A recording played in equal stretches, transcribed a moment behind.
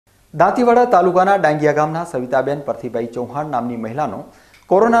દાંતીવાડા તાલુકાના ડાંગિયા ગામના સવિતાબેન પરથીભાઈ ચૌહાણ નામની મહિલાનો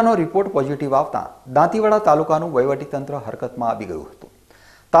કોરોનાનો રિપોર્ટ પોઝિટિવ આવતા દાંતીવાડા તાલુકાનું વહીવટીતંત્ર હરકતમાં આવી ગયું હતું।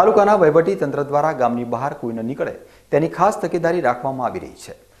 તાલુકાના વહીવટીતંત્ર દ્વારા ગામની બહાર કોઈ ન નીકળે તેની ખાસ તકેદારી રાખવામાં આવી રહી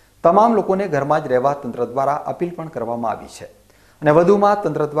છે। તમામ લોકોને ઘરમાં જ રહેવા તંત્ર દ્વારા અપીલ પણ કરવામાં આવી છે અને વધુમાં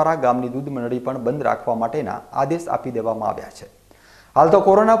તંત્ર દ્વારા ગામની દૂધ મંડળી પણ બંધ રાખવા માટેના આદેશ આપી દેવામાં આવ્યા છે। હાલ તો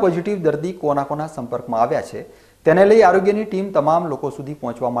કોરોના પોઝિટિવ દર્દી કોના સંપર્કમાં આવ્યા છે તેને લઈ આરોગ્યની ટીમ તમામ લોકો સુધી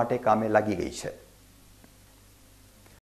પહોંચવા માટે કામે લાગી ગઈ છે।